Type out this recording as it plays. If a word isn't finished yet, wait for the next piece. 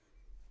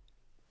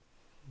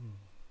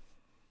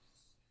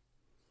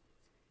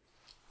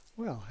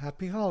Well,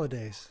 happy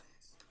holidays.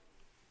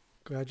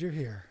 Glad you're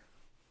here.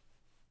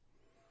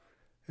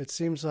 It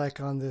seems like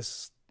on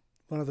this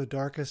one of the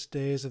darkest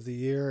days of the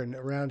year, and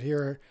around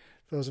here,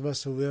 those of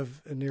us who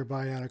live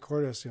nearby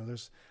Anacortes,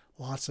 there's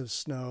lots of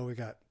snow. We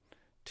got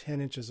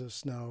 10 inches of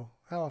snow.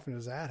 How often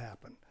does that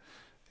happen?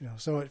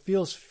 So it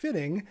feels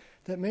fitting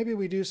that maybe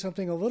we do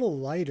something a little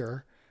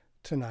lighter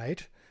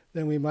tonight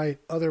than we might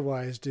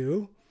otherwise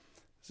do.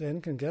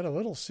 Zen can get a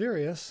little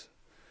serious.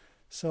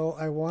 So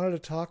I wanted to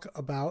talk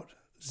about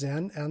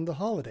Zen and the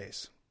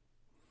holidays.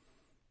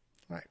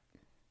 Right.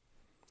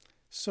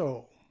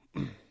 So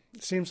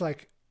it seems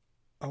like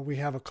we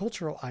have a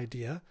cultural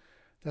idea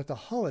that the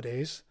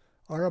holidays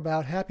are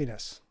about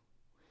happiness.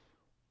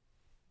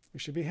 We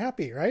should be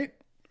happy, right?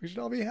 We should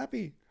all be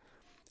happy.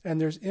 And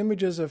there's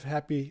images of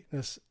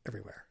happiness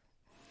everywhere.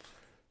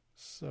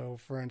 So,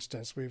 for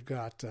instance, we've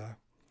got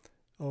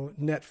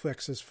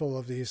Netflix is full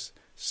of these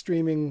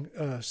streaming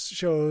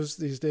shows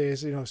these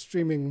days,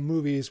 streaming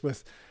movies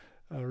with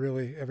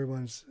really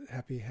everyone's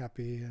happy,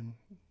 and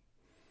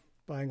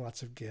buying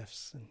lots of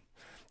gifts. And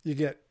you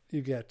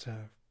get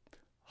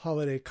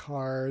holiday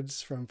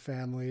cards from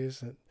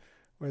families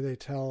where they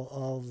tell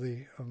all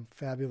the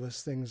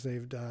fabulous things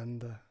they've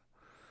done,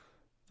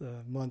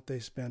 the month they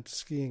spent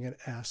skiing at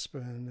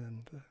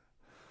Aspen and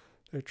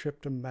their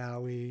trip to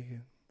Maui,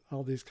 and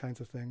all these kinds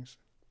of things.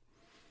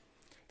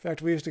 In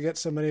fact, we used to get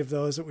so many of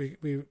those that we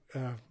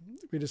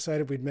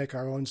decided we'd make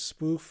our own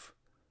spoof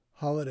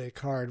holiday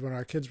card when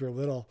our kids were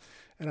little.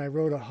 And I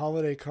wrote a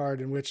holiday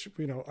card in which,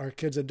 our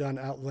kids had done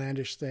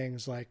outlandish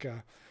things like,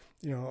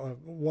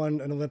 won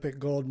an Olympic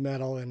gold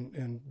medal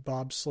in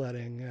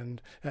bobsledding and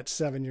at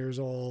 7 years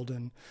old,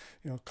 and,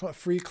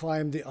 free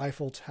climbed the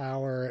Eiffel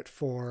Tower at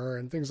 4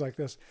 and things like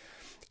this.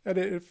 And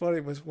it funny,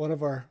 it was one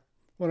of our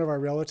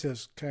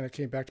relatives kind of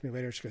came back to me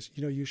later. She goes,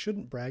 you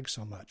shouldn't brag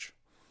so much.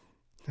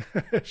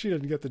 She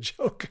didn't get the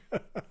joke.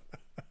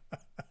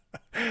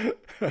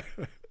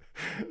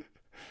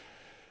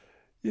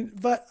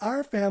 But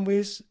our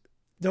families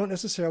don't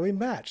necessarily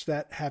match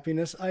that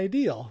happiness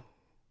ideal.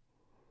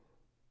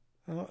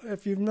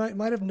 If you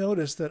might have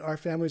noticed that our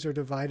families are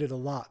divided a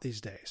lot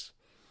these days.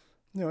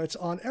 It's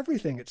on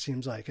everything, it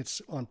seems like.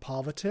 It's on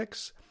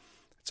politics.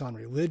 It's on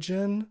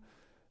religion.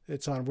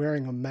 It's on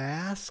wearing a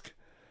mask.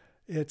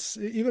 It's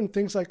even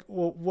things like,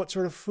 well, what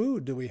sort of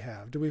food do we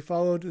have? Do we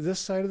follow this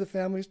side of the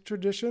family's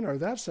tradition or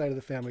that side of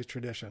the family's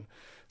tradition?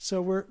 So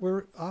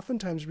we're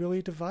oftentimes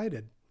really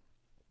divided.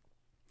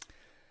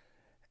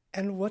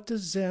 And what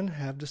does Zen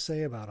have to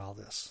say about all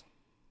this?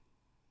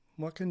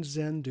 What can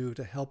Zen do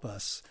to help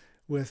us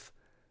with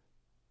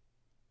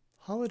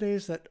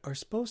holidays that are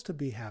supposed to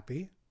be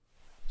happy,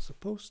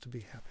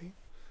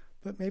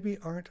 but maybe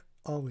aren't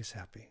always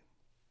happy?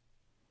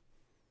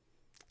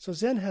 So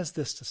Zen has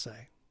this to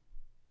say.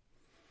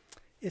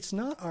 It's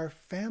not our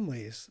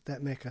families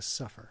that make us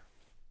suffer.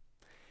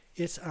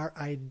 It's our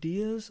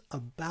ideas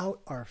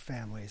about our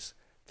families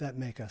that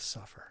make us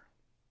suffer.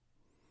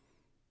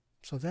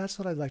 So that's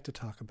what I'd like to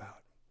talk about,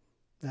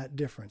 that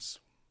difference.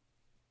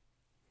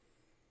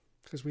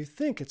 Because we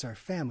think it's our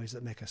families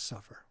that make us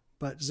suffer.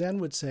 But Zen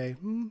would say,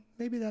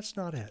 maybe that's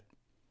not it.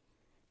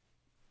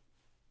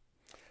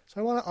 So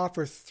I want to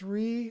offer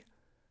 3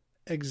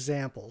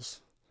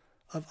 examples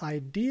of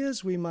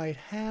ideas we might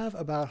have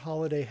about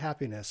holiday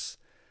happiness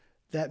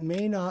that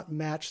may not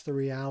match the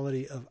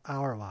reality of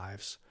our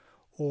lives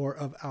or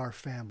of our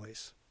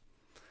families.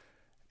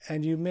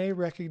 And you may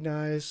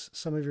recognize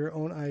some of your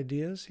own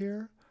ideas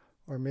here,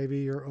 or maybe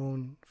your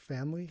own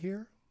family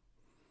here.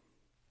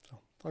 So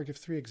I'll give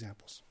 3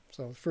 examples.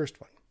 So the first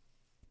one.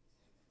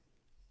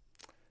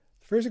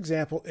 The first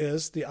example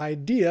is the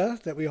idea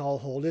that we all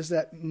hold is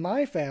that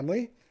my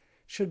family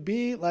should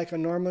be like a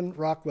Norman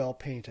Rockwell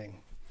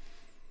painting.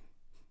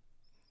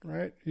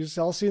 Right? You've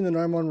all seen the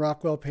Norman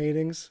Rockwell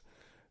paintings.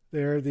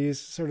 They're these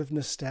sort of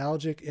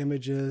nostalgic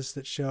images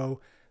that show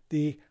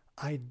the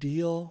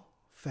ideal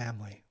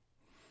family.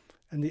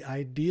 And the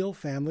ideal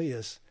family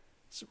is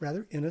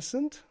rather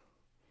innocent,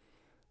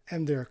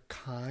 and they're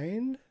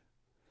kind,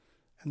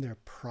 and they're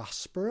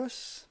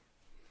prosperous,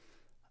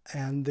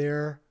 and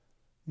they're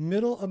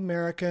middle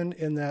American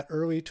in that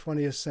early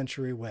 20th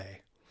century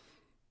way.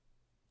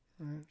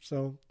 Right?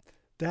 So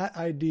that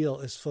ideal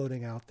is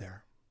floating out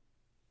there.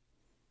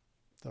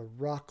 The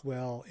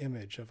Rockwell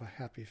image of a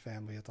happy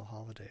family at the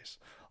holidays.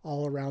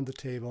 All around the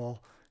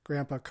table,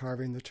 Grandpa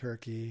carving the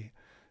turkey,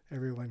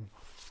 everyone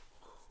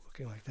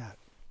looking like that.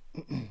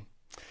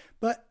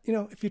 But,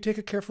 if you take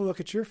a careful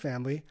look at your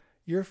family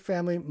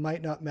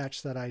might not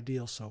match that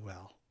ideal so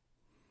well.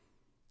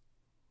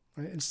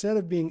 Right? Instead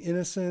of being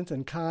innocent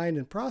and kind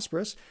and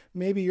prosperous,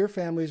 maybe your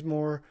family's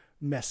more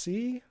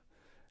messy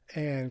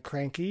and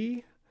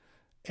cranky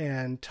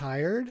and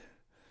tired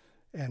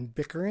and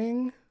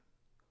bickering.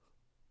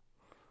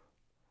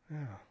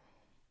 Yeah.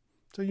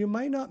 So you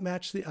might not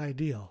match the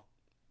ideal.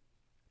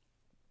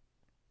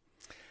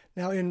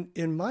 Now,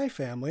 in my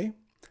family,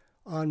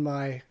 on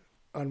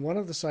one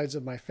of the sides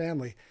of my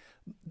family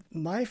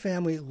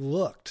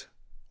looked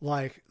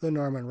like the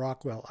Norman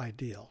Rockwell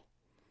ideal.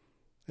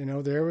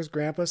 There was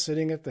Grandpa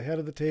sitting at the head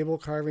of the table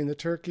carving the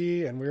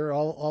turkey, and we were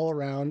all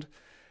around.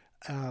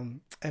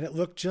 And it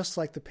looked just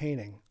like the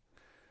painting.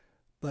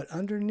 But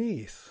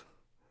underneath,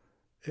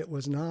 it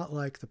was not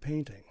like the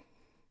painting.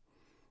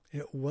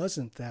 It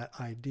wasn't that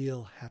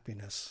ideal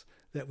happiness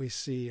that we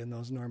see in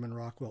those Norman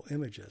Rockwell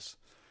images.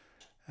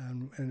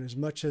 And as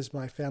much as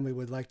my family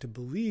would like to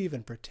believe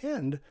and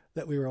pretend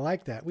that we were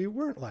like that, we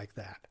weren't like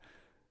that.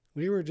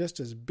 We were just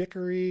as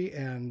bickery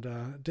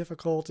and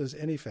difficult as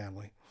any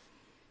family.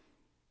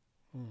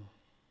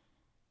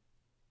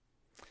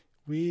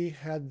 We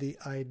had the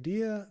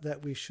idea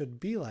that we should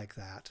be like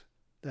that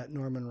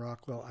Norman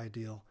Rockwell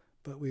ideal,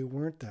 but we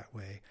weren't that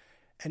way.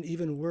 And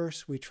even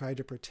worse, we tried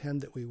to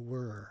pretend that we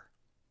were.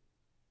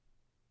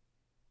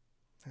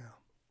 Yeah.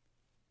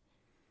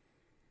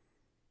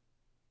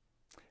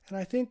 And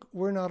I think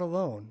we're not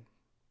alone.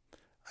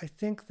 I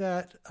think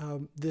that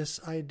this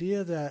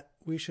idea that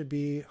we should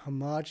be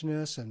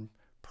homogeneous and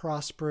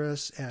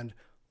prosperous and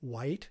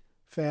white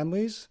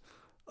families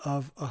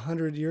of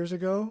 100 years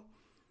ago,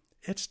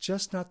 it's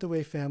just not the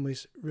way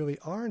families really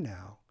are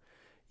now.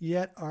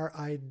 Yet our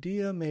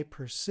idea may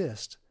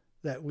persist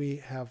that we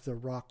have the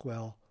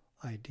Rockwell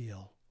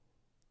ideal.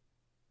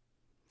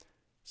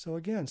 So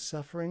again,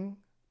 suffering,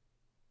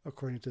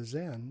 according to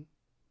Zen,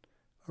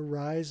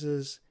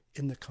 arises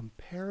in the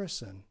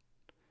comparison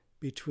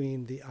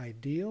between the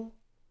ideal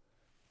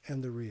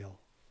and the real.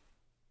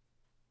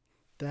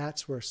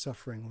 That's where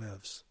suffering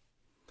lives.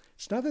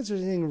 It's not that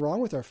there's anything wrong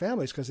with our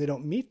families because they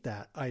don't meet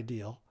that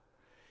ideal,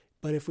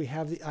 but if we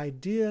have the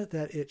idea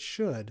that it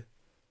should,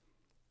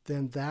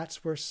 then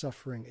that's where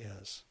suffering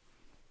is.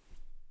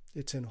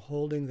 It's in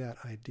holding that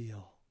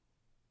ideal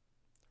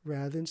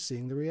rather than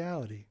seeing the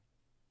reality.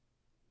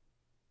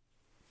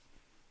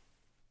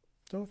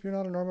 So if you're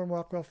not a Norman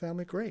Rockwell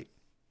family, great.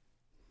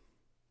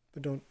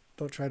 But don't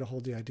try to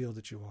hold the ideal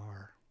that you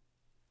are.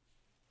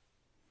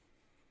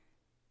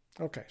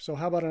 Okay, so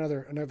how about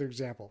another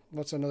example?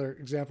 What's another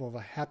example of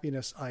a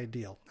happiness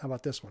ideal? How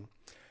about this one?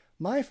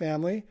 My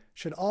family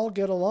should all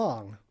get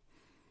along.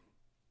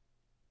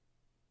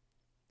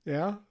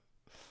 Yeah?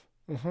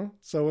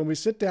 So when we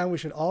sit down, we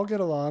should all get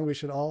along. We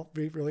should all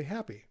be really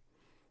happy.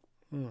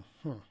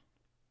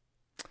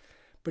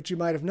 But you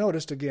might have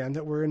noticed, again,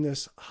 that we're in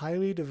this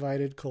highly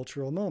divided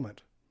cultural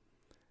moment.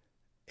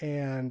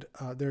 And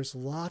there's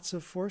lots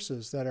of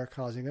forces that are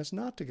causing us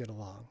not to get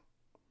along.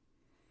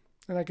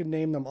 And I could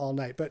name them all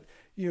night. But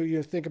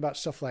you think about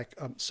stuff like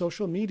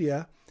social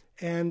media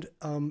and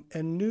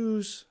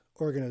news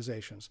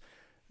organizations.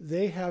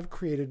 They have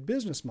created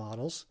business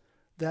models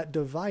that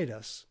divide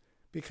us.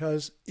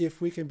 Because if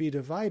we can be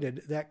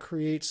divided, that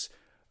creates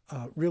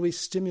really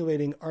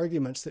stimulating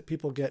arguments that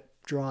people get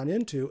drawn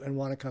into and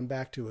want to come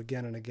back to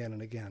again and again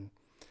and again.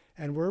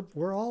 And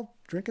we're all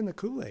drinking the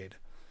Kool-Aid,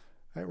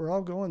 right? We're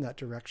all going that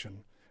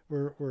direction.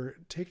 We're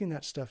taking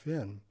that stuff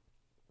in.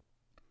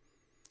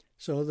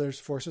 So there's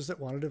forces that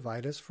want to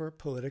divide us for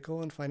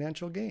political and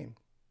financial gain.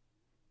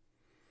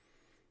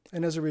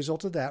 And as a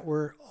result of that,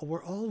 we're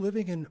all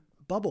living in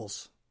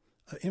bubbles,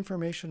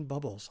 information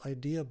bubbles,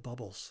 idea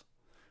bubbles,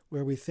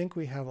 where we think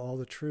we have all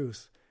the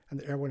truth and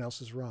that everyone else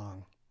is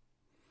wrong.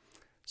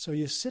 So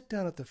you sit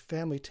down at the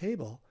family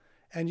table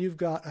and you've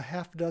got a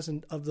half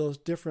dozen of those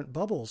different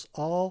bubbles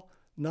all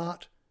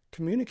not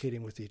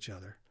communicating with each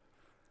other.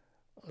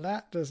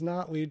 That does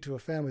not lead to a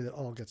family that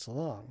all gets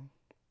along.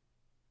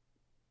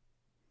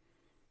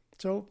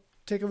 So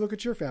take a look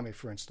at your family,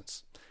 for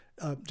instance.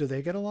 Do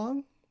they get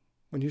along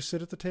when you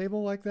sit at the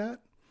table like that?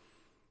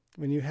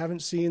 When you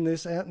haven't seen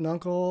this aunt and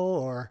uncle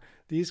or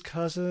these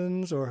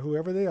cousins or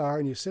whoever they are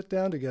and you sit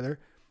down together,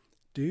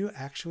 do you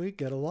actually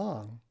get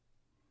along?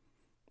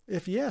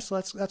 If yes,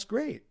 that's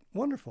great,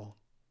 wonderful.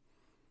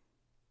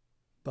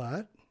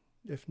 But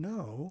if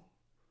no,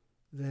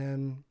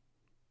 then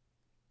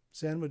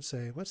Zen would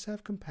say, let's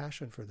have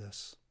compassion for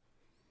this.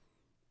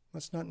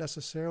 Let's not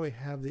necessarily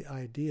have the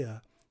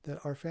idea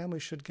that our family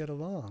should get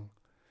along,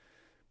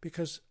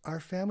 because our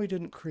family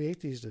didn't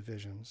create these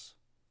divisions.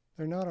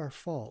 They're not our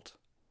fault.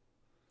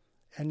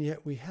 And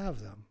yet we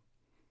have them.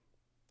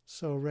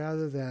 So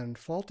rather than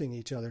faulting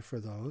each other for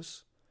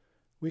those,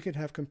 we can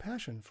have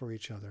compassion for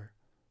each other,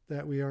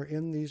 that we are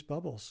in these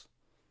bubbles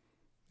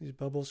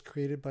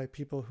created by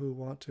people who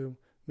want to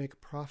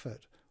make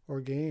profit or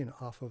gain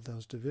off of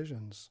those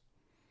divisions.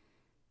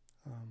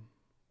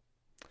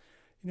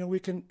 We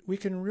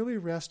can really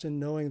rest in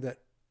knowing that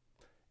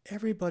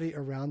everybody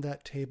around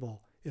that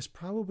table is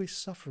probably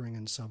suffering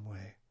in some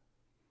way,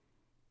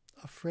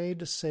 afraid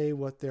to say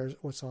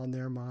what's on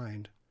their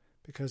mind,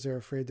 because they're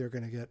afraid they're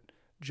going to get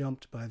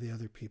jumped by the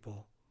other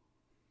people.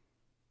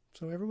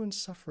 So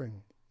everyone's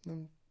suffering,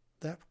 and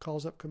that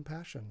calls up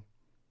compassion.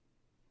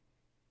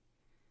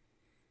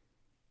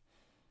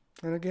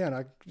 And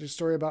again, just a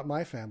story about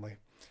my family.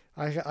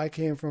 I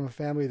came from a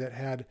family that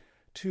had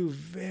two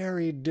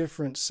very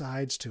different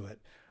sides to it.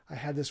 I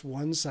had this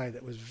one side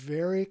that was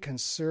very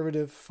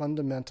conservative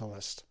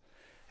fundamentalist,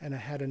 and I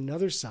had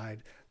another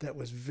side that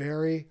was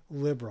very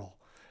liberal.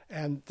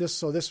 And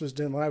this was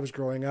done when I was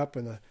growing up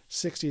in the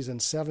 60s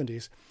and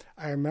 70s.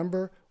 I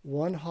remember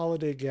one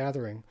holiday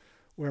gathering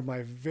where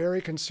my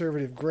very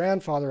conservative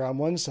grandfather on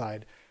one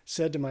side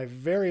said to my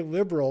very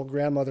liberal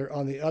grandmother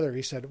on the other,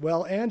 he said,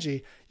 "Well,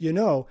 Angie, you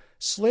know,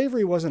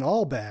 slavery wasn't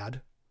all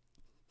bad."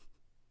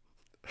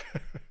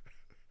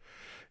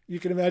 You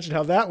can imagine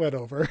how that went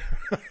over.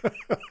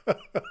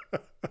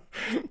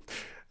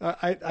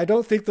 I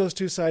don't think those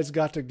two sides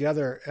got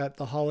together at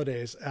the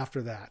holidays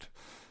after that.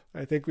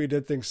 I think we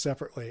did things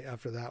separately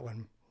after that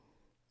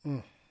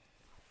one.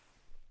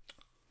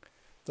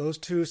 Those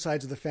two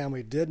sides of the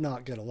family did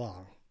not get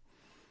along,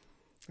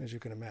 as you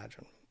can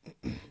imagine.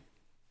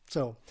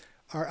 So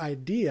our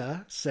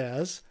idea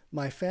says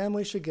my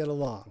family should get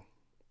along.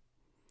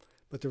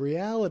 But the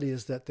reality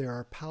is that there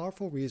are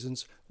powerful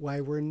reasons why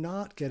we're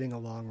not getting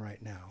along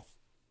right now.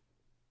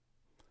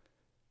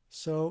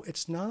 So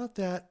it's not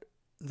that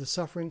the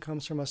suffering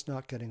comes from us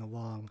not getting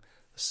along.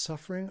 The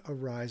suffering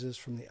arises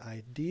from the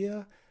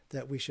idea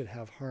that we should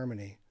have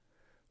harmony,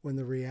 when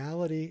the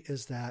reality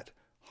is that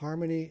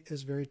harmony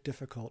is very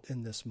difficult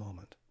in this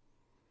moment.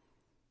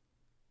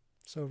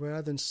 So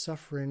rather than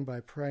suffering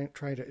by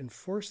trying to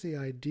enforce the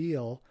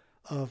ideal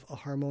of a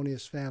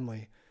harmonious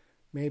family,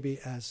 maybe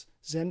as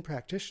Zen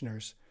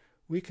practitioners,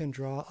 we can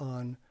draw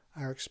on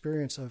our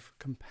experience of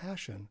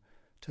compassion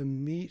to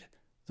meet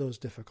those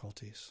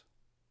difficulties.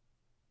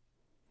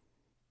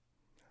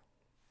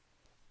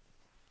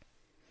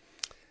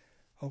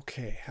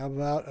 Okay, how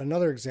about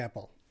another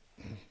example?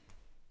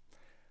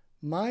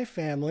 My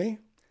family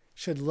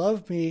should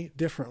love me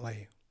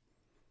differently.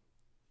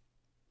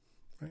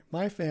 Right?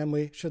 My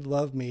family should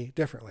love me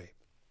differently.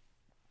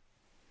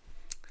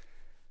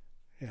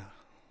 Yeah.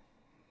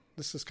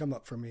 This has come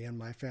up for me and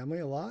my family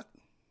a lot.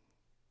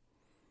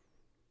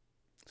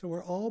 So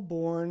we're all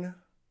born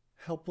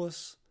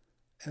helpless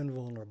and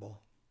vulnerable.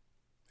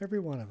 Every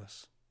one of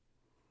us.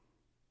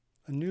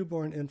 A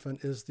newborn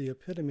infant is the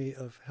epitome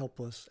of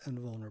helpless and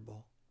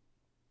vulnerable.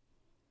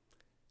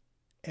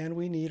 And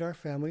we need our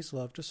family's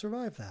love to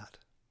survive that.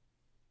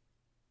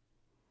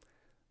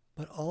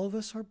 But all of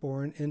us are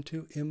born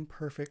into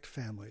imperfect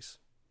families.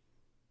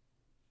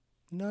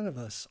 None of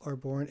us are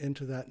born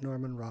into that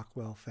Norman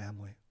Rockwell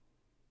family,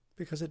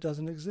 because it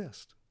doesn't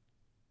exist.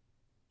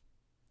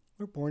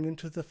 We're born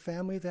into the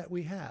family that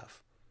we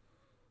have.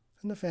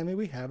 And the family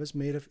we have is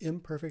made of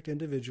imperfect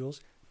individuals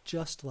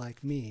just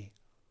like me.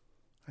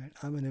 Right?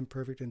 I'm an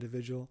imperfect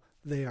individual.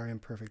 They are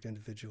imperfect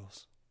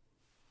individuals.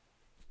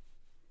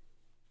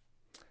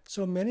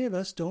 So many of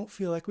us don't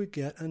feel like we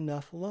get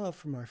enough love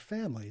from our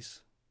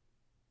families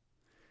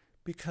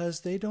because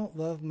they don't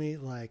love me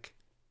like,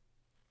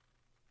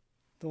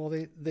 well,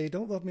 they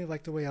don't love me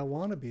like the way I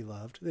want to be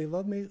loved. They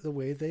love me the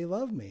way they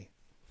love me.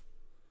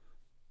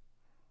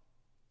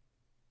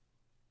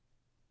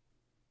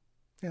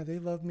 Yeah, they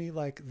love me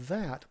like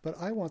that, but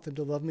I want them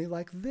to love me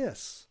like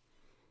this.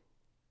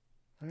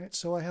 All right?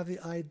 So I have the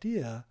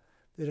idea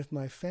that if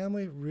my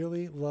family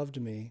really loved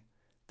me,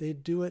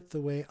 they'd do it the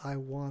way I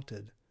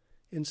wanted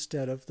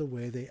instead of the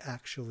way they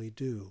actually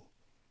do.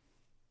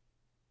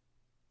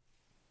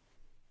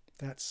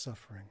 That's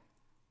suffering.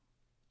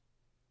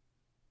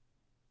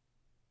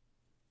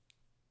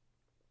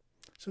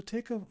 So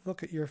take a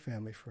look at your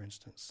family, for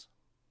instance.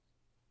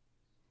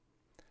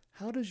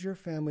 How does your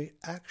family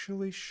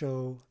actually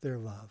show their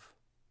love?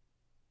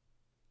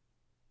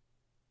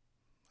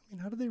 I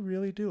mean, how do they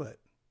really do it?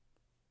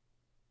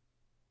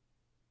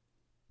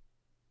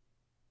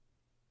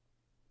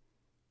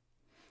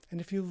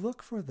 And if you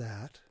look for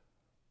that,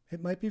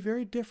 it might be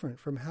very different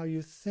from how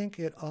you think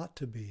it ought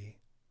to be.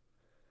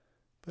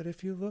 But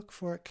if you look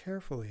for it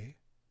carefully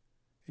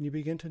and you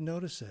begin to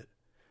notice it,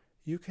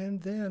 you can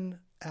then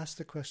ask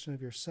the question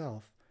of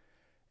yourself,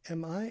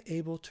 am I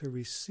able to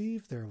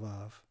receive their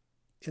love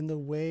in the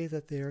way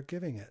that they are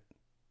giving it?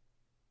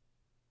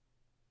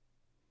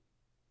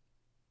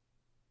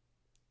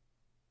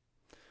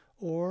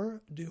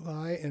 Or do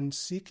I, in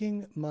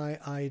seeking my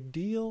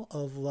ideal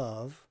of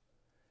love,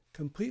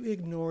 completely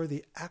ignore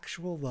the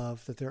actual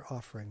love that they're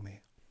offering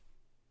me?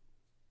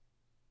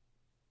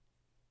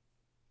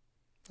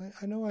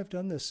 I know I've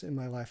done this in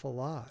my life a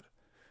lot,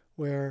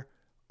 where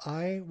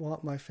I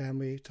want my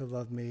family to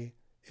love me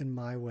in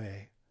my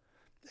way,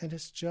 and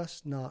it's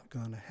just not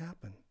going to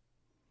happen.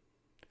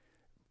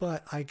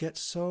 But I get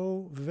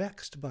so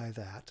vexed by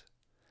that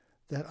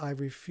I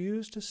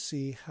refuse to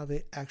see how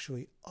they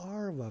actually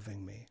are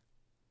loving me.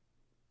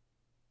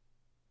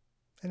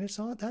 And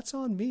that's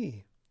on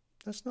me.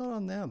 That's not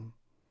on them.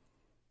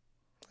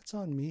 That's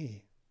on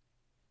me.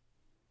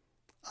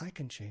 I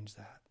can change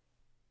that.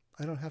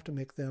 I don't have to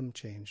make them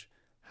change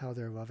how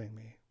they're loving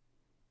me.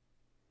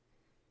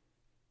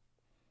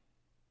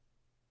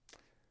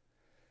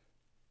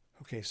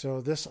 Okay, so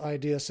this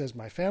idea says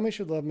my family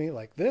should love me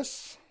like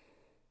this,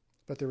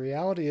 but the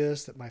reality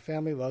is that my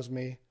family loves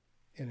me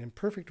in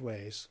imperfect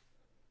ways.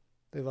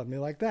 They love me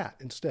like that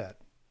instead.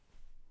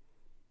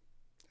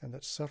 And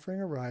that suffering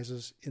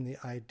arises in the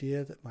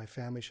idea that my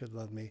family should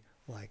love me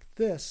like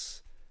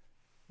this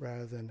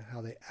rather than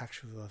how they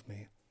actually love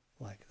me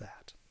like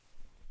that.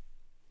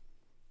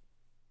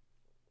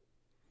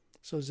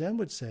 So Zen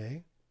would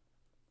say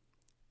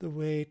the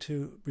way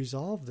to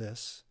resolve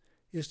this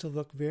is to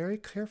look very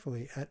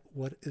carefully at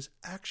what is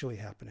actually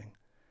happening,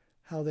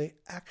 how they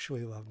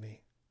actually love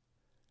me,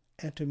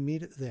 and to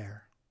meet it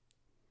there.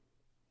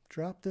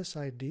 Drop this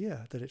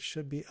idea that it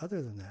should be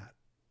other than that.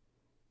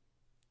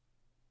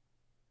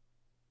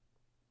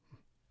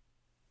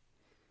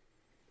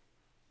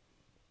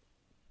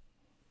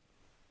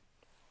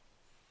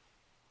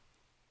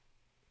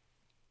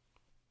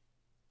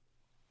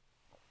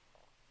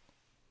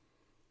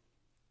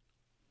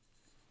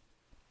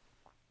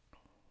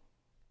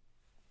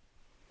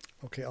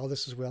 Okay, all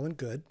this is well and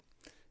good,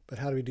 but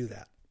how do we do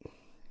that?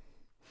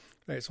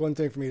 Right, it's one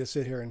thing for me to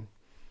sit here and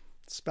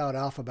spout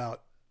off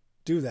about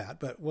do that,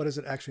 but what does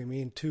it actually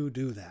mean to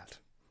do that?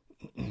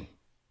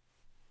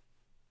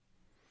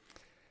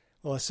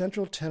 Well, a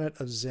central tenet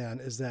of Zen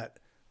is that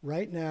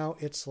right now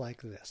it's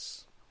like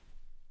this.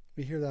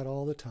 We hear that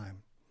all the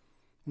time.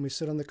 When we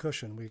sit on the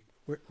cushion,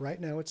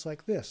 right now it's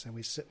like this, and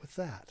we sit with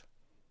that.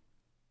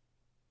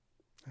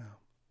 Now,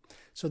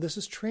 so this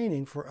is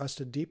training for us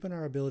to deepen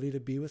our ability to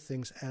be with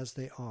things as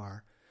they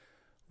are,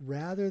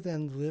 rather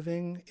than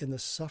living in the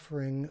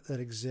suffering that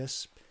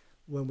exists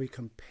when we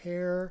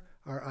compare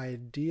our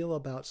ideal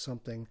about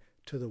something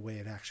to the way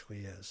it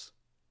actually is.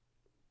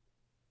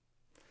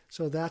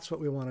 So that's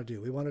what we want to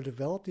do. We want to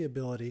develop the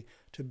ability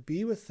to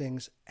be with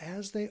things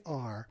as they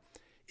are,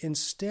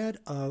 instead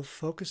of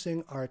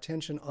focusing our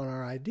attention on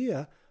our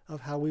idea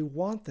of how we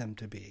want them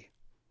to be.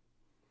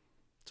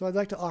 So I'd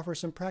like to offer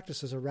some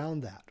practices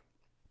around that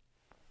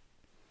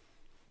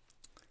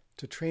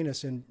to train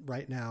us in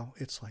right now,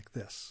 it's like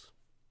this.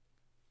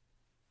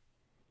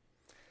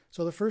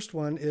 So the first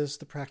one is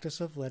the practice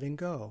of letting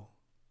go.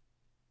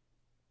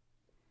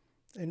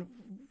 And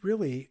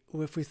really,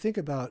 if we think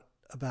about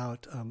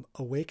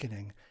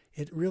awakening,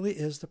 it really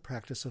is the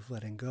practice of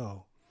letting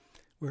go.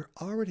 We're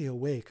already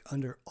awake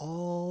under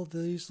all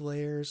these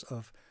layers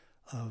of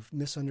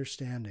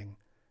misunderstanding.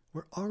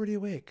 We're already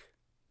awake.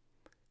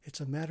 It's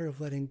a matter of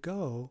letting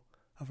go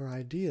of our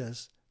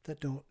ideas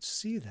that don't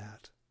see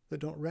that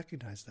don't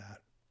recognize that.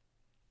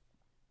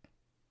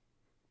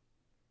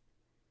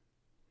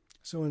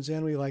 So in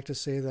Zen, we like to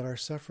say that our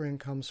suffering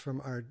comes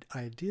from our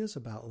ideas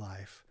about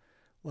life,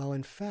 while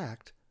in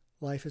fact,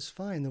 life is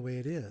fine the way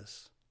it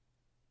is.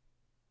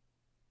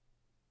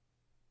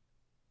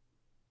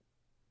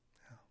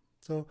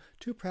 So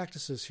 2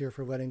 practices here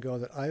for letting go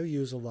that I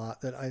use a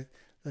lot, that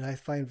I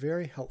find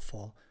very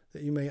helpful,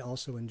 that you may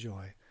also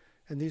enjoy.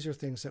 And these are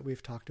things that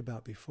we've talked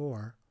about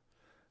before,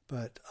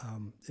 but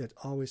it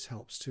always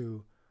helps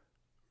to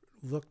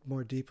look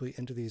more deeply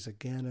into these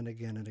again and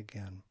again and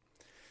again.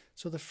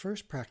 So the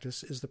first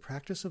practice is the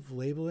practice of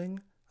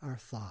labeling our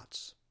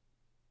thoughts.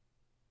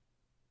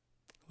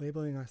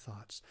 Labeling our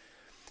thoughts.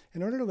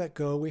 In order to let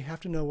go, we have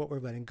to know what we're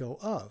letting go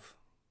of.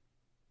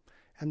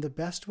 And the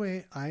best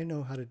way I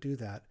know how to do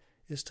that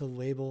is to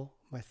label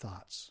my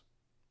thoughts.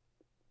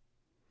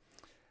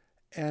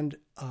 And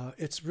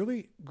it's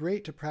really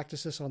great to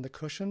practice this on the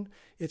cushion.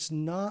 It's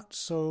not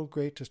so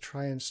great to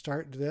try and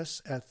start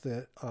this at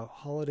the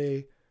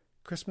holiday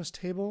Christmas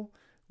table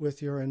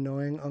with your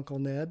annoying Uncle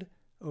Ned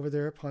over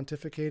there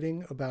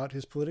pontificating about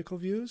his political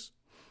views,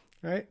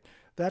 right?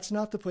 That's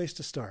not the place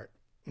to start.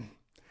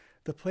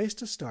 The place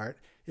to start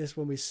is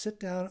when we sit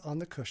down on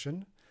the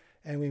cushion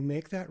and we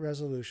make that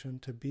resolution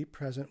to be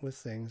present with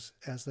things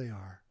as they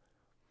are.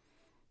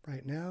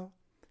 Right now,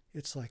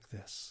 it's like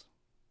this.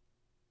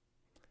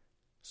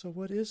 So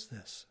what is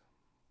this?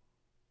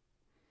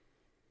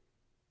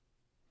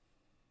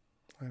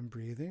 I'm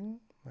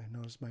breathing. I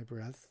notice my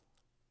breath.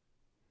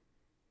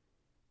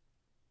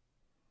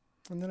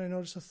 And then I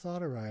notice a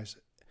thought arise.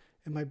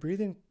 Am I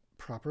breathing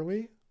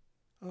properly?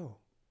 Oh,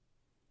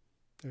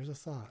 there's a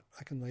thought.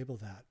 I can label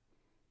that.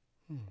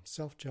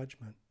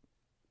 Self-judgment.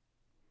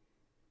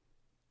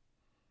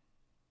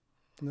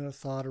 And then a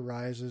thought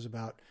arises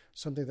about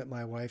something that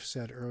my wife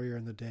said earlier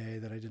in the day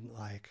that I didn't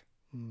like.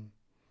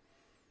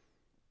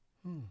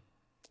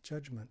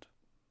 Judgment.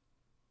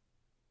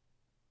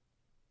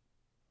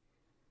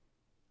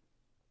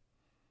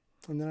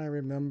 And then I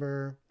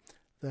remember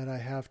that I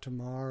have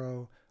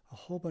tomorrow a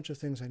whole bunch of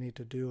things I need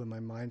to do, and my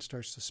mind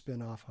starts to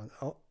spin off on,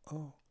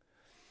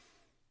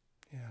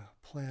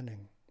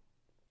 planning.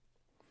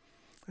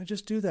 I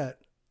just do that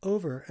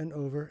over and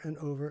over and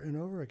over and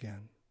over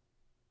again.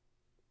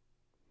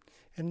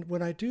 And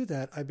when I do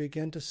that, I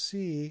begin to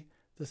see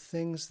the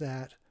things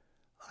that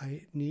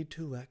I need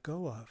to let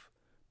go of,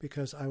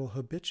 because I will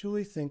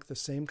habitually think the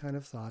same kind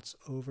of thoughts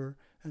over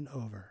and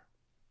over.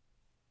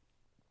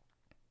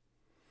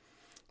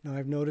 Now,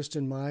 I've noticed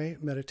in my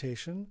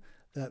meditation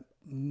that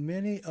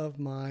many of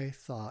my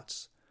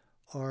thoughts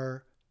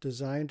are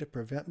designed to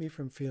prevent me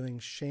from feeling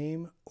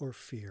shame or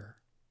fear.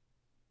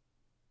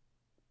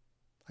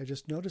 I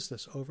just notice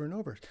this over and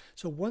over.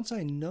 So once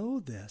I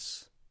know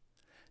this,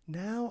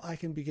 now I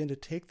can begin to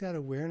take that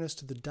awareness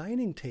to the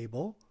dining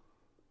table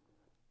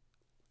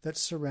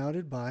that's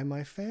surrounded by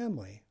my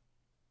family.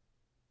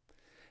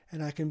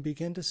 And I can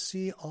begin to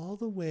see all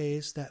the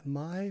ways that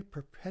my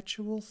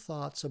perpetual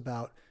thoughts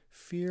about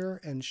fear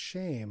and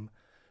shame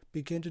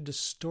begin to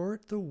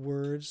distort the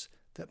words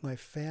that my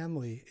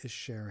family is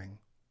sharing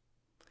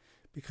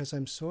because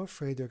I'm so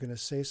afraid they're going to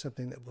say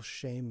something that will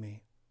shame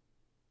me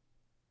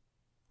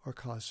or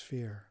cause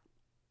fear.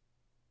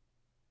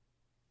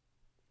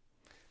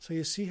 So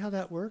you see how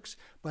that works?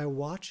 By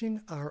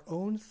watching our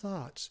own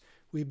thoughts,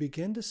 we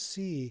begin to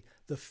see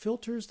the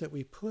filters that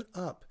we put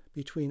up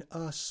between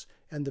us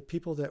and the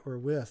people that we're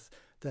with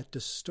that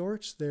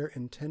distorts their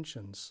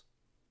intentions.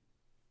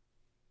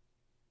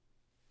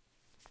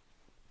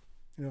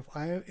 You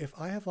know, if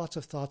I have lots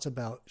of thoughts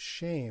about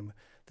shame,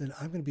 then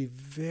I'm going to be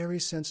very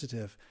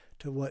sensitive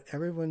to what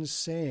everyone's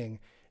saying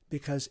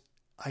because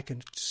I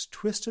can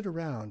twist it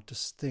around to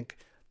think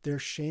they're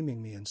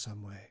shaming me in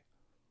some way,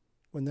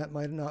 when that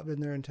might have not been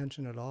their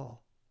intention at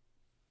all.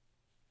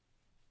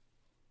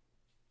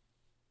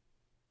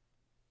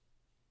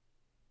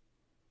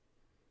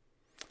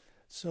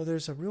 So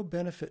there's a real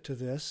benefit to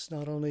this,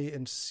 not only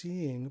in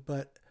seeing,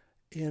 but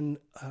in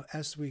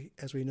as we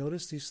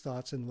notice these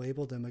thoughts and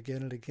label them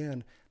again and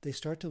again, they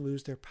start to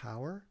lose their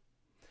power,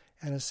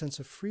 and a sense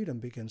of freedom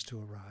begins to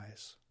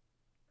arise.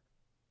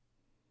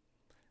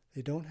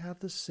 They don't have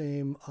the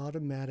same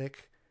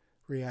automatic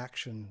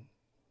reaction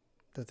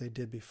that they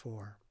did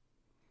before.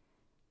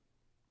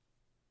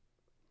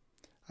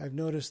 I've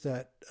noticed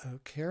that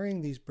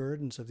carrying these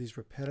burdens of these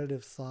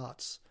repetitive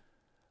thoughts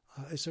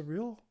is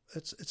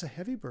it's a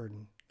heavy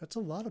burden. That's a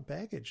lot of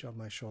baggage on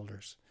my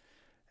shoulders.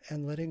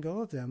 And letting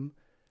go of them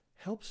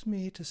helps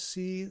me to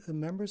see the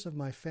members of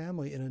my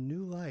family in a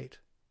new light.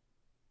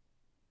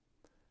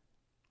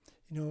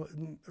 You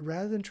know,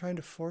 rather than trying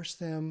to force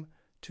them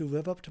to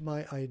live up to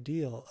my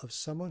ideal of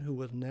someone who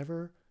will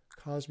never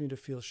cause me to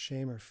feel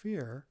shame or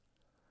fear,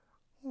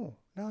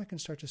 now I can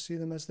start to see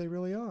them as they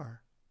really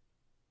are.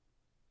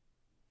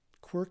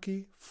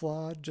 Quirky,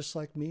 flawed, just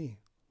like me.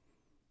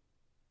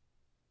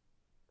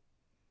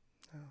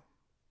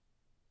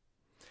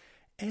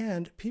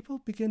 And people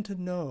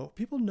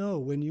know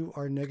when you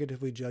are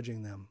negatively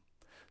judging them.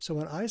 So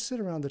when I sit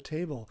around the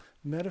table,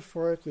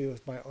 metaphorically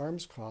with my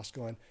arms crossed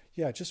going,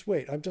 yeah, just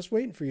wait. I'm just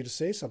waiting for you to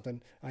say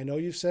something. I know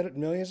you've said it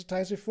millions of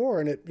times before,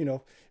 and it,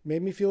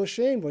 made me feel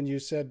ashamed when you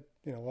said,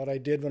 what I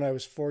did when I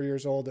was 4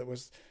 years old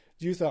that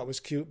you thought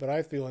was cute, but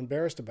I feel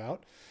embarrassed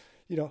about.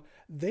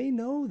 They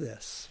know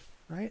this,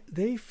 right?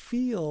 They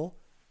feel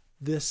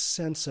this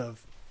sense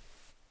of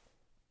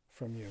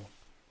from you,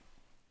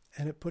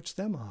 and it puts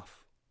them off.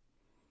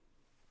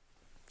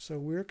 So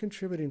we're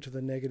contributing to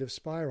the negative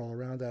spiral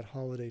around that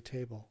holiday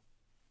table.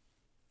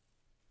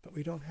 But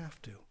we don't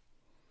have to.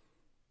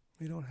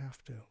 We don't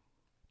have to.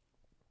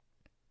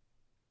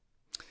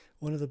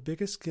 One of the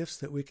biggest gifts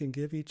that we can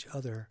give each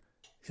other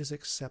is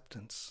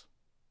acceptance.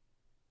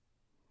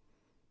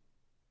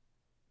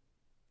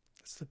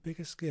 It's the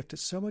biggest gift.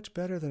 It's so much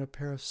better than a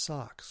pair of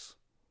socks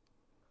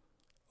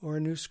or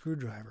a new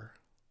screwdriver.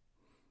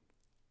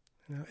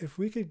 If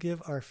we could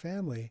give our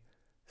family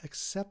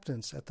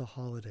acceptance at the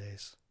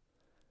holidays,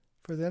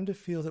 for them to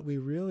feel that we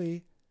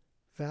really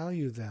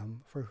value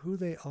them for who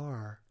they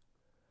are,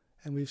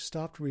 and we've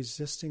stopped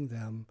resisting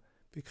them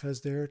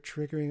because they're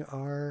triggering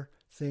our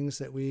things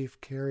that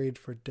we've carried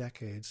for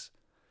decades,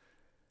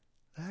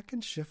 that can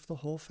shift the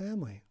whole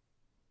family.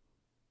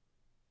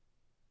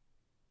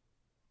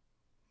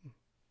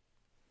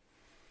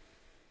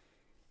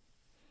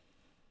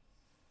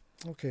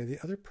 Okay, the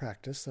other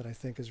practice that I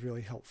think is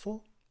really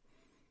helpful,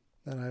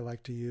 that I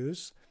like to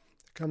use,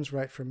 comes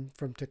right from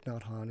Thich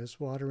Nhat Hanh, is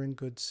watering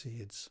good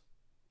seeds.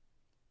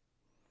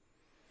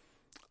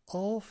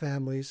 All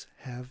families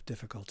have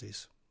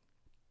difficulties.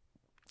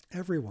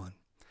 Everyone.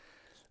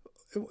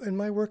 In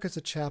my work as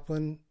a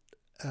chaplain,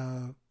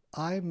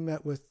 I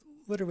met with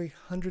literally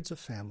hundreds of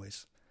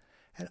families.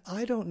 And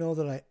I don't know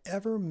that I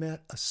ever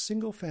met a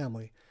single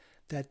family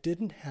that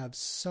didn't have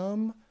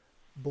some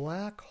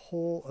black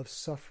hole of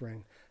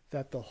suffering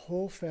that the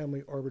whole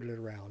family orbited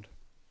around.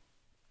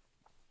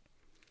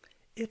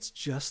 It's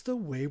just the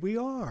way we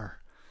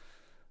are,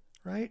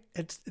 right?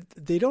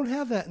 They don't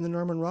have that in the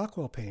Norman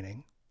Rockwell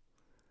painting,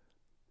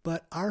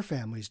 but our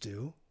families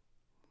do.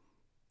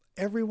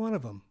 Every one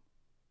of them.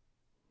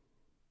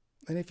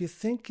 And if you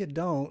think you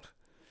don't,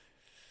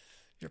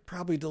 you're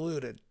probably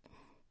deluded.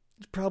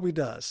 It probably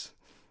does.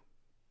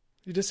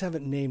 You just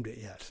haven't named it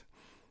yet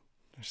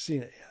or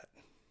seen it yet.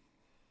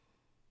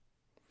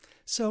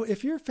 So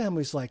if your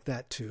family's like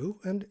that too,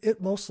 and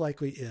it most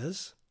likely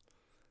is,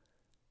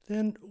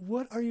 then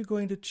what are you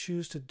going to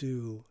choose to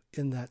do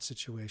in that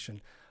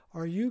situation?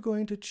 Are you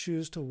going to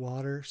choose to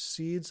water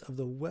seeds of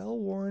the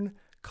well-worn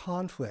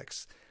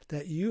conflicts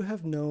that you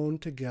have known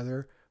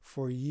together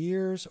for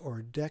years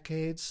or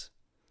decades?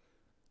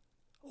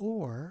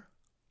 Or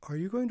are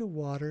you going to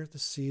water the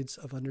seeds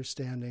of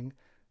understanding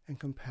and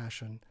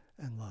compassion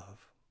and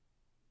love?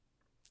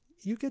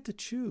 You get to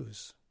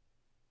choose.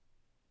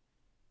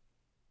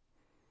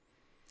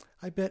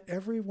 I bet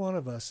every one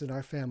of us in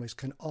our families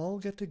can all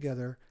get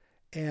together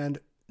and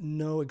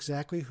know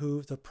exactly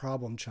who the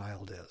problem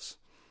child is.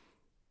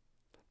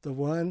 The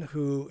one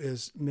who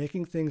is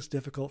making things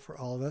difficult for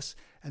all of us.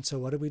 And so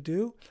what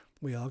do?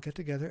 We all get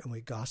together and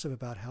we gossip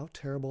about how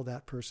terrible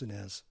that person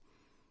is.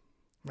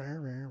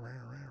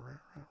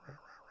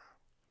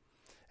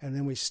 And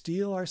then we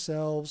steel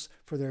ourselves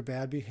for their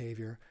bad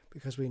behavior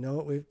because we know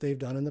what they've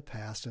done in the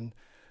past and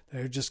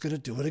they're just going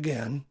to do it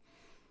again.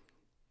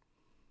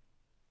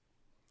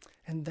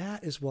 And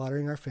that is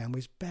watering our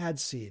family's bad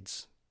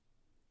seeds,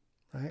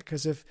 right?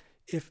 Because if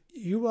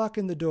you walk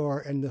in the door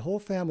and the whole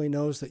family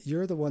knows that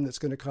you're the one that's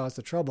going to cause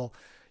the trouble,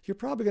 you're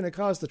probably going to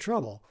cause the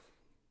trouble.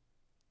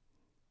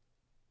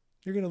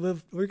 We're going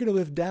to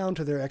live down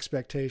to their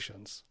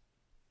expectations.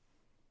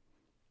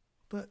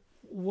 But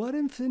what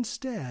if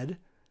instead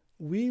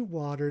we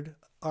watered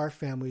our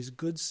family's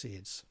good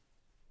seeds?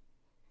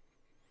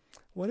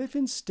 What if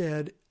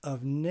instead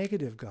of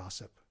negative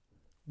gossip,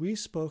 we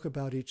spoke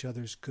about each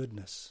other's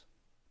goodness?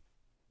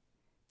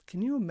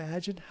 Can you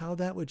imagine how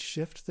that would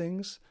shift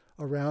things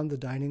around the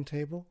dining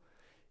table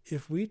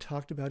if we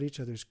talked about each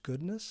other's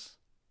goodness?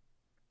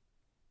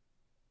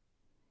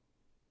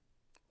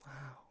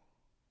 Wow.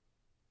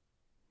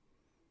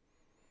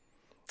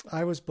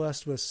 I was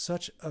blessed with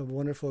such a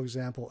wonderful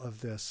example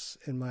of this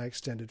in my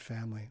extended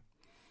family.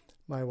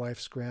 My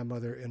wife's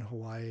grandmother in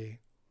Hawaii,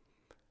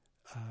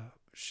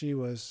 she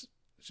was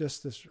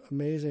just this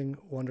amazing,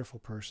 wonderful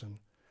person.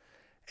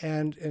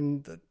 And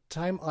in the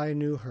time I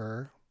knew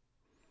her,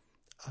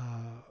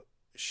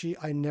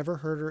 I never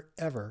heard her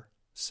ever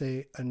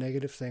say a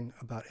negative thing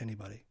about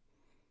anybody,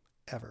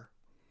 ever.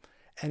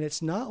 And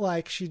it's not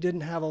like she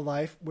didn't have a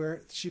life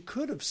where she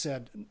could have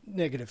said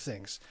negative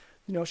things.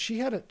 You know, she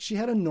had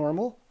a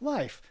normal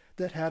life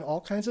that had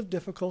all kinds of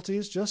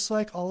difficulties, just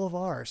like all of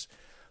ours.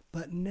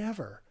 But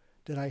never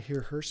did I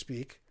hear her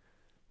speak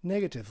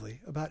negatively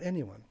about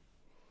anyone.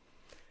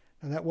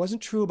 Now, that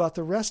wasn't true about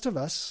the rest of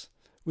us.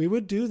 We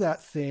would do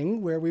that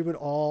thing where we would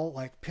all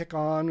like pick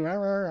on,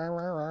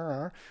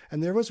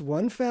 and there was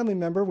one family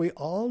member we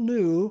all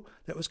knew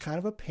that was kind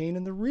of a pain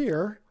in the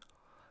rear,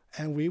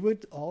 and we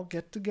would all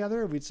get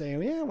together and we'd say,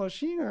 yeah, well,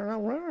 she,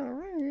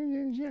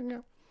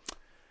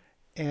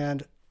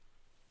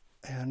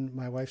 and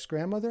my wife's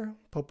grandmother,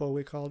 Popo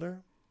we called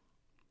her,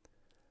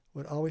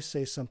 would always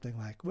say something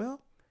like,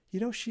 well, you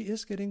know, she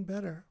is getting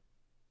better.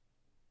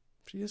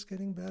 She is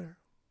getting better.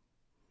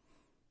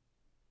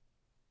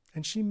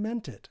 And she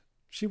meant it.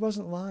 She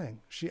wasn't lying.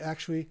 She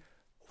actually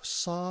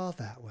saw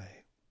that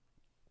way.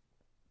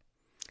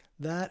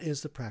 That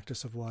is the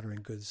practice of watering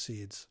good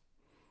seeds.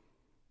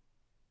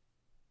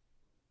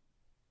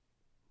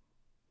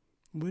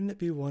 Wouldn't it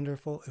be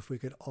wonderful if we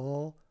could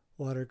all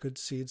water good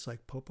seeds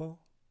like Popo?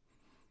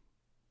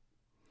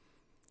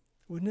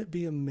 Wouldn't it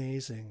be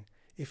amazing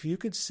if you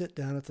could sit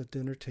down at the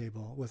dinner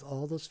table with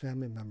all those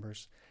family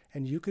members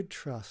and you could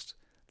trust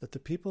that the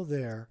people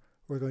there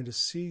were going to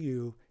see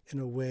you in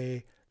a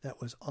way that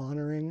was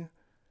honoring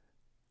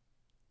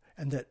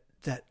and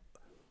that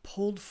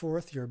pulled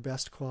forth your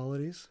best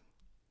qualities?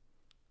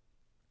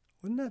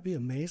 Wouldn't that be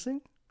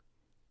amazing?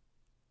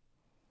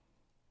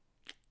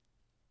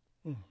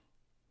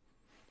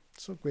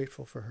 So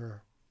grateful for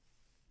her.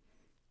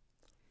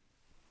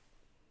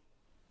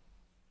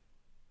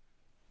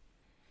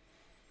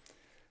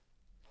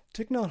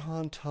 Thich Nhat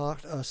Hanh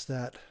taught us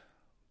that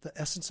the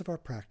essence of our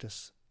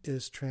practice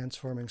is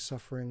transforming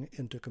suffering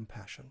into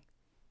compassion.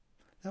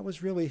 That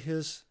was really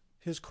his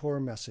core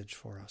message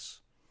for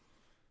us.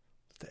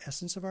 The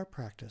essence of our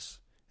practice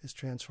is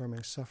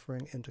transforming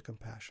suffering into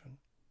compassion.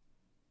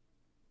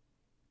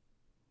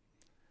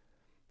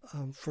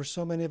 For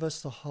so many of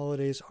us, the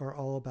holidays are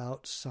all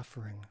about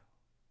suffering.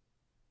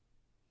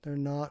 They're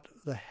not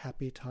the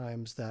happy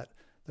times that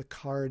the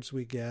cards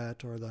we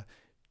get or the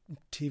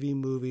TV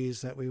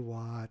movies that we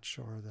watch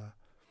or the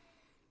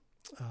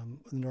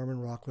Norman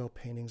Rockwell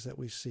paintings that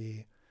we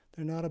see.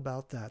 They're not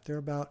about that. They're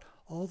about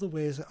all the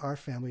ways that our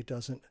family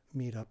doesn't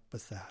meet up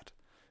with that.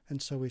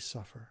 And so we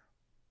suffer.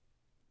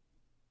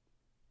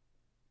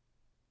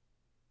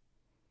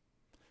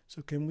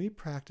 So can we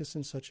practice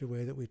in such a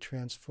way that we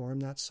transform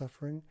that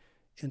suffering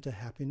into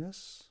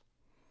happiness,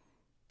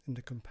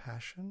 into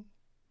compassion,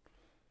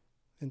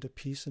 into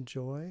peace and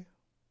joy?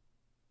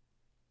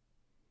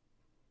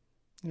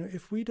 You know,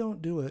 if we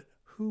don't do it,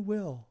 who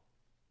will?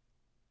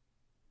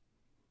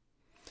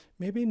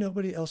 Maybe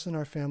nobody else in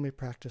our family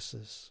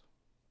practices.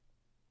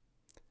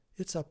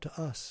 It's up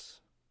to us.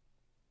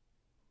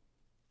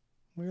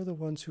 We're the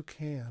ones who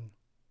can.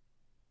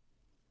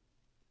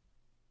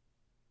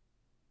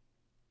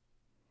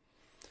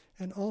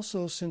 And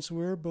also, since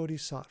we're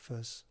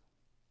bodhisattvas,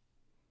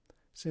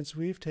 since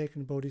we've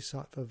taken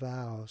bodhisattva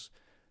vows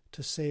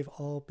to save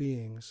all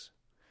beings,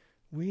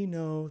 we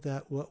know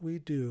that what we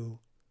do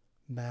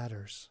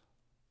matters,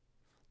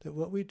 that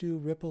what we do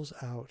ripples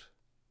out.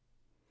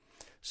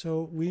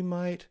 So we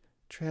might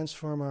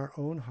transform our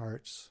own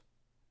hearts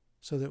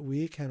so that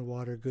we can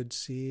water good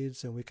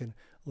seeds and we can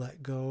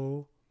let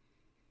go.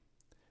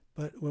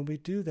 But when we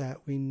do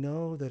that, we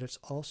know that it's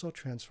also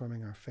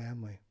transforming our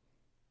family,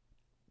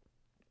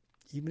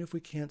 even if we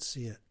can't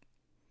see it.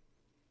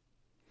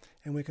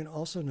 And we can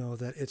also know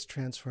that it's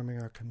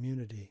transforming our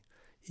community,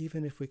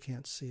 even if we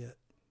can't see it.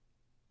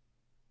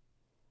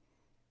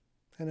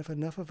 And if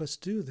enough of us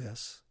do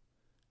this,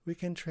 we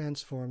can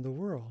transform the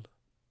world.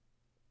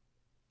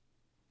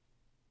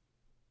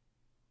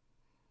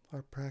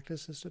 Our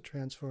practice is to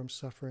transform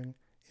suffering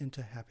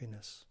into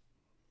happiness.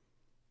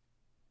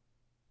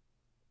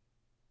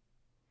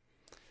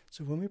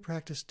 So when we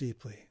practice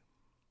deeply,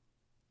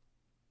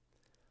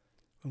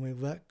 when we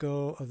let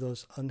go of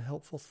those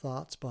unhelpful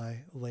thoughts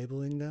by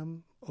labeling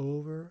them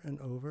over and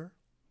over,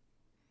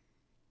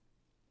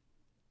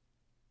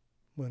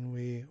 when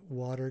we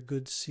water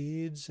good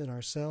seeds in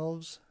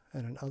ourselves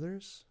and in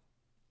others,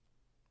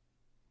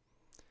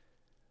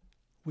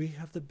 we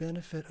have the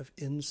benefit of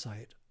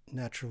insight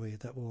naturally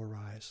that will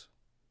arise.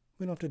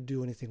 We don't have to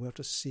do anything. We have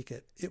to seek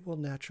it. It will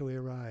naturally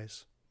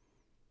arise.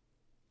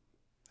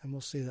 And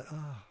we'll see that,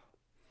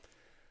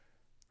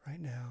 right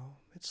now,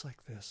 it's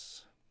like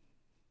this.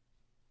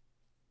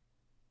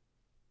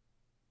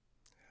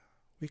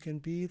 We can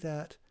be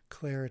that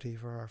clarity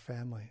for our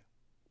family.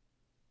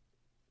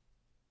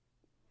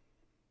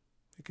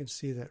 We can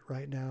see that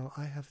right now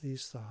I have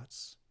these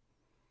thoughts.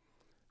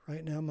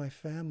 Right now my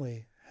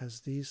family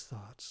has these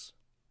thoughts.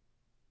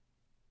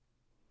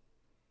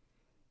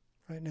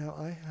 Right now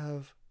I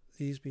have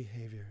these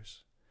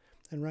behaviors.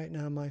 And right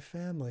now my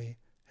family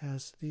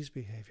has these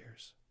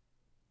behaviors.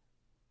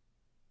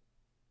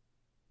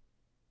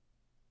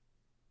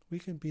 We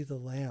can be the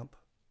lamp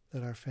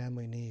that our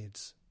family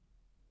needs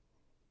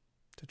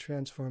to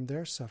transform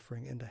their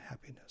suffering into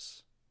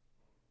happiness.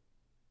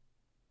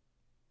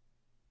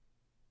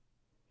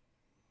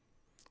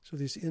 So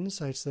these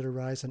insights that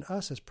arise in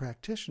us as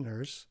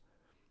practitioners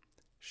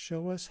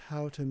show us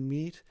how to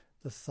meet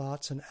the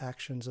thoughts and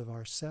actions of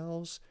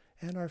ourselves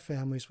and our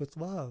families with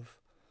love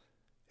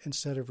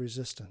instead of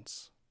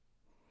resistance,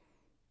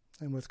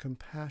 and with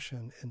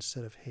compassion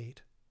instead of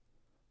hate.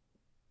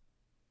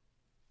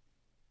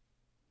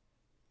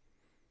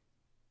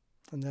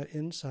 And that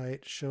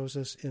insight shows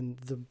us in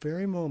the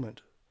very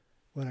moment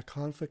when a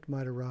conflict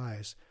might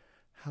arise,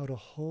 how to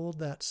hold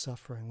that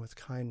suffering with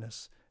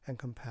kindness and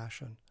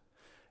compassion,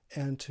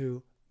 and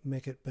to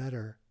make it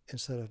better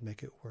instead of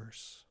make it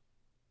worse.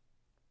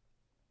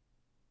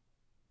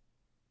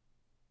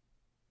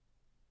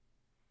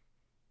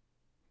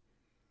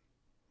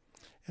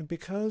 And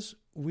because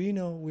we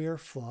know we are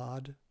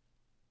flawed,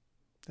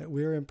 that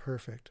we're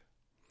imperfect,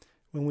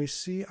 when we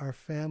see our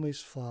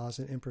family's flaws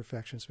and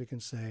imperfections, we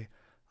can say,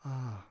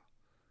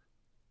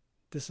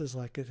 this is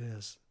like it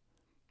is.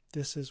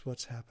 This is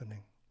what's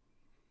happening.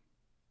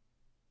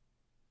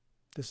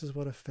 This is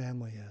what a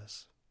family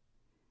is.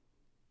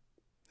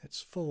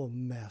 It's full of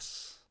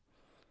mess.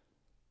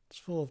 It's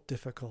full of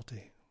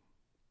difficulty.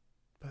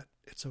 But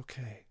it's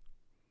okay.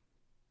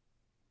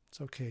 It's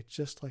okay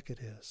just like it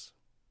is.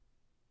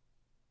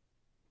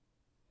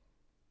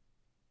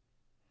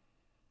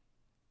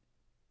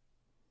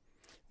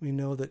 We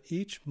know that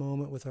each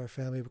moment with our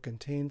family will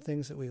contain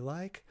things that we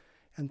like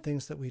and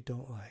things that we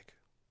don't like.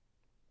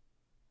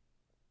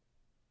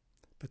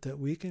 But that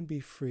we can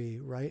be free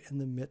right in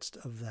the midst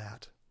of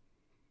that.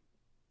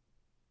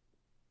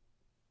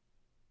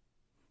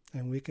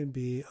 And we can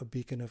be a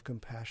beacon of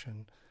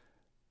compassion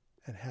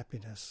and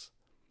happiness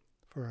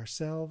for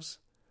ourselves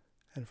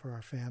and for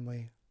our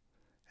family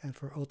and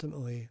for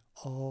ultimately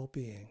all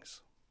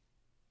beings.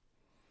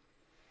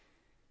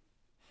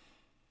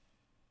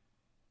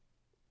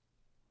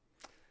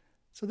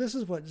 So this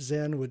is what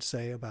Zen would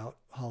say about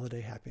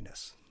holiday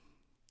happiness.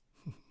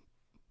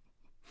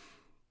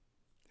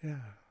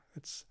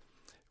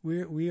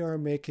 We are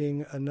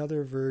making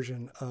another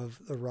version of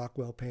the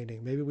Rockwell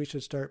painting. Maybe we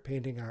should start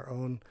painting our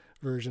own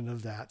version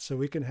of that so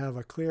we can have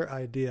a clear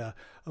idea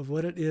of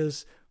what it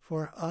is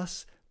for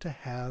us to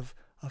have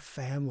a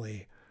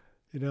family.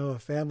 A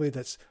family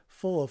that's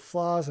full of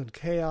flaws and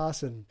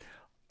chaos, and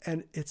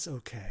it's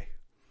okay.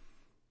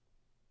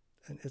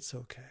 And it's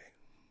okay.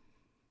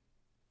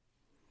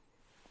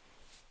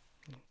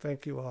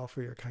 Thank you all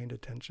for your kind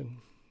attention.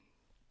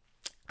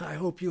 I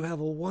hope you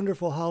have a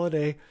wonderful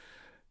holiday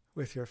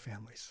with your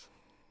families.